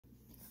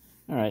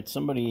Alright,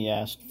 somebody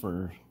asked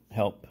for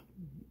help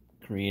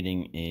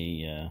creating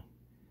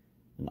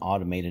an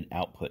automated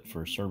output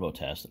for a servo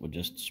test that would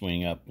just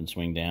swing up and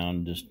swing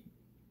down just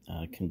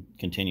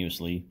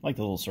continuously, like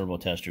the little servo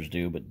testers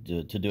do, but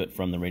to do it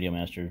from the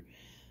RadioMaster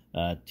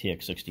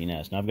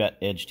TX16S. Now I've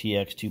got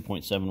EdgeTX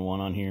 2.71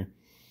 on here.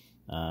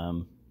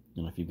 And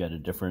if you've got a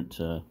different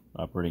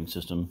operating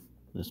system,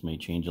 this may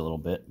change a little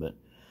bit, but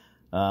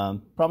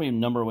probably a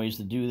number of ways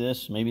to do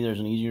this. Maybe there's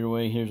an easier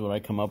way. Here's what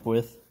I come up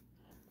with.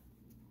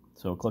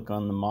 So click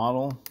on the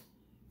model,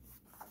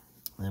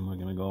 and we're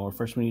going to go over.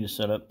 First we need to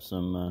set up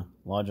some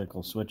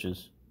logical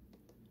switches.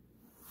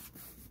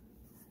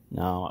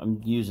 Now I'm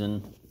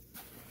using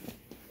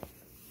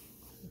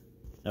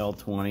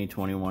L20,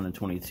 21, and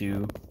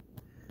 22,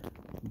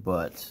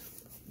 but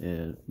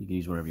you can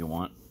use whatever you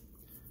want.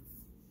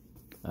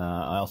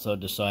 I also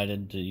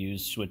decided to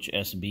use switch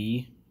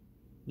SB.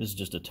 This is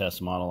just a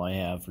test model I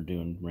have for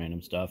doing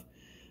random stuff.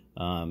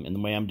 And the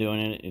way I'm doing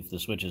it, if the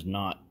switch is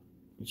not,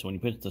 so when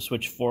you put the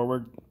switch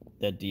forward,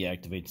 that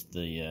deactivates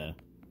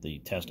the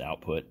test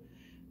output.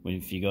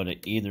 If you go to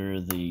either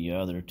of the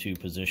other two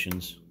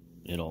positions,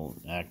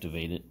 it'll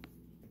activate it.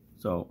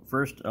 So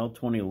first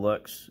L20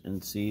 looks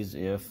and sees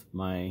if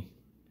my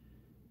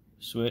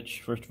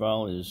switch, first of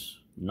all, is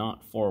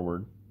not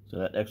forward. So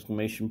that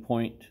exclamation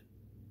point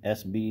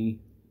SB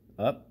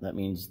up, that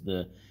means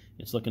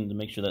it's looking to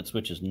make sure that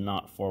switch is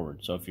not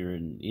forward. So if you're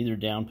in either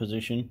down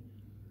position,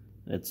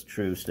 that's a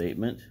true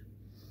statement.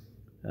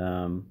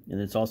 And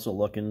it's also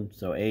looking,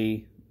 so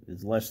A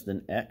is less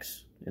than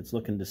X. It's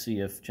looking to see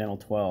if channel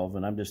 12,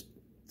 and I'm just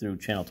threw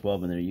channel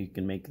 12 in there. You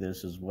can make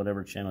this as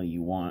whatever channel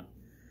you want.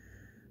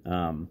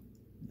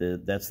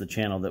 That's the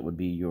channel that would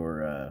be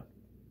your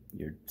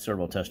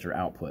servo tester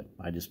output.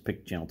 I just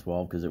picked channel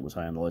 12 because it was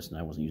high on the list and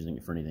I wasn't using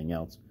it for anything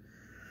else.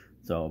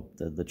 So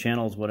the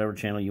channel is whatever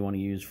channel you want to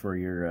use for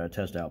your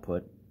test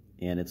output,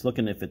 and it's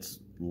looking if it's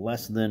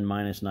less than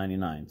minus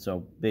 99.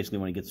 So basically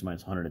when it gets to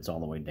minus 100, it's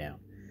all the way down.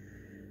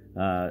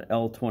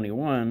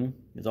 L21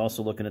 is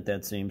also looking at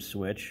that same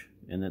switch,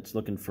 and it's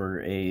looking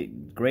for a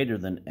greater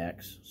than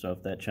X. So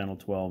if that channel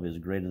 12 is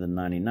greater than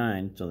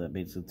 99, so that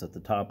means it's at the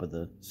top of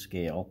the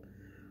scale,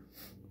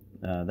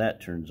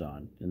 that turns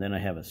on. And then I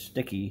have a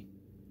sticky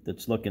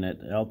that's looking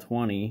at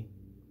L20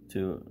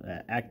 to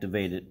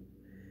activate it,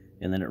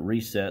 and then it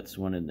resets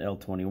when an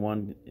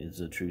L21 is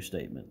a true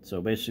statement. So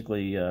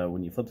basically,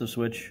 when you flip the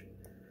switch,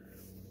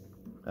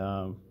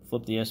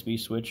 flip the SB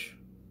switch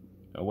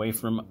away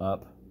from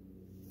up,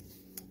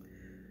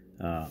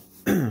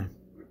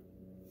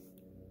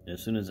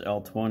 as soon as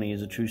L20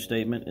 is a true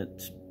statement,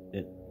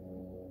 it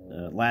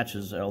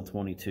latches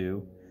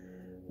L22.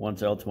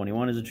 Once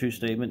L21 is a true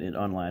statement, it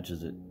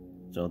unlatches it.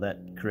 So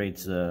that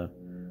creates a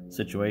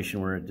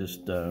situation where it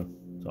just, so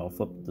I'll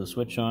flip the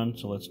switch on.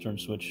 So let's turn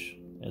switch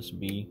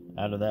SB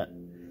out of that.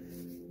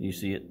 You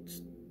see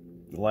it's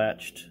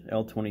latched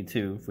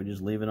L22. If we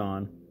just leave it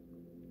on,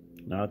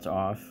 now it's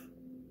off.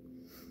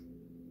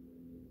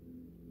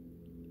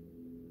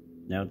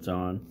 Now it's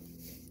on.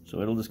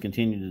 So it'll just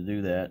continue to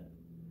do that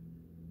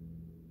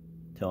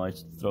until I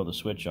throw the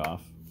switch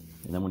off.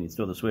 And then when you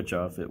throw the switch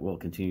off, it will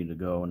continue to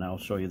go. And I'll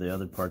show you the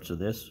other parts of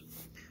this.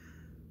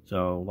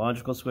 So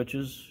logical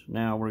switches.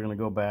 Now we're going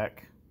to go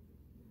back.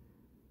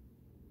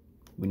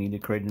 We need to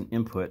create an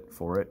input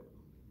for it.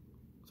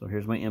 So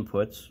here's my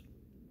inputs.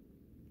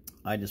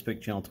 I just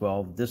picked channel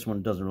 12. This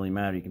one doesn't really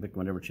matter. You can pick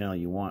whatever channel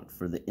you want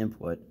for the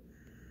input.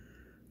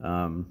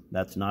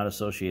 That's not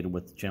associated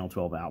with the channel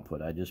 12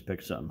 output. I just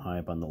picked something high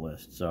up on the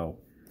list. So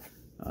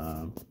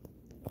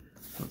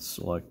let's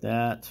select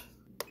that.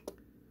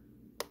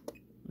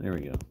 There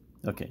we go.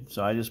 Okay,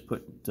 so I just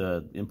put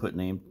input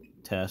name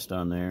test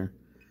on there.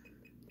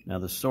 Now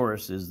the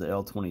source is the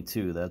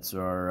L22. That's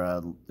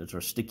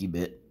our sticky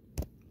bit.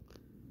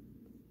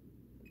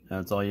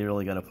 That's all you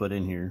really got to put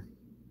in here.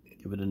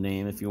 Give it a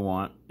name if you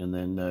want, and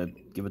then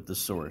give it the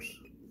source.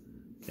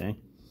 Okay.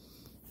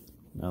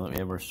 Now that we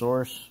have our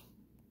source,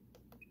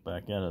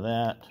 back out of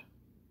that.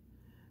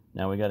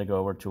 Now we got to go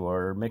over to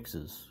our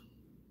mixes.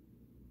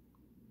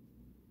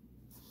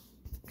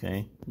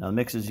 Okay. Now the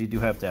mixes you do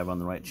have to have on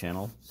the right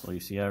channel. So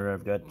you see here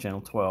I've got channel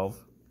 12.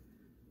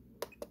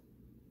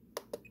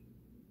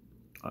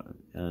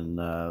 And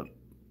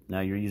now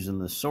you're using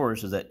the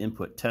source as that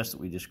input test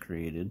that we just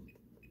created.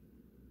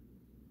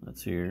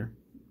 That's here.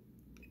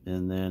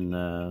 And then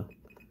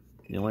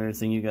the only other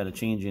thing you got to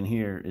change in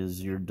here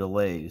is your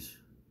delays.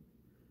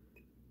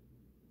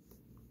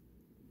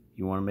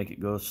 You want to make it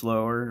go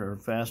slower or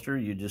faster,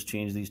 you just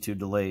change these two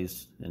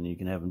delays and you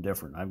can have them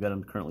different. I've got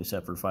them currently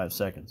set for 5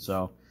 seconds.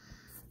 So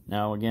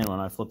now again, when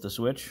I flip the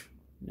switch,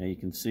 now you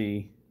can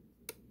see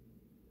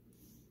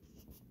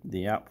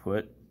the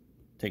output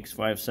takes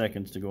 5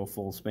 seconds to go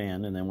full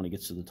span, and then when it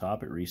gets to the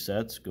top, it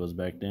resets, goes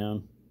back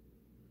down.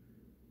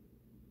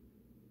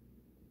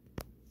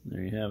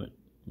 There you have it.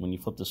 When you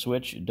flip the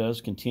switch, it does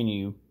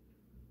continue.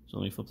 So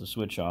let me flip the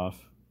switch off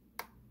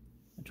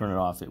and turn it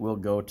off. It will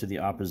go to the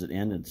opposite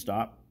end and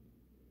stop.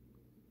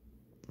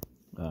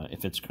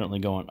 If it's currently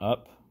going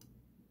up,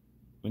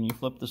 when you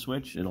flip the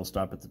switch, it'll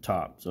stop at the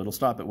top. So it'll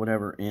stop at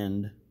whatever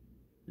end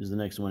is the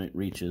next one it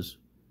reaches.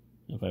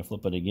 If I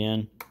flip it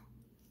again,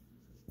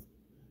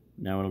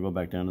 now it'll go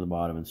back down to the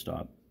bottom and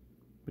stop.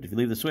 But if you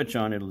leave the switch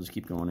on, it'll just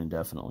keep going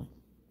indefinitely.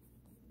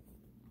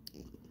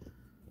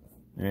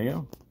 There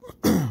you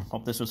go.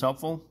 Hope this was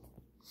helpful.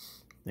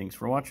 Thanks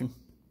for watching.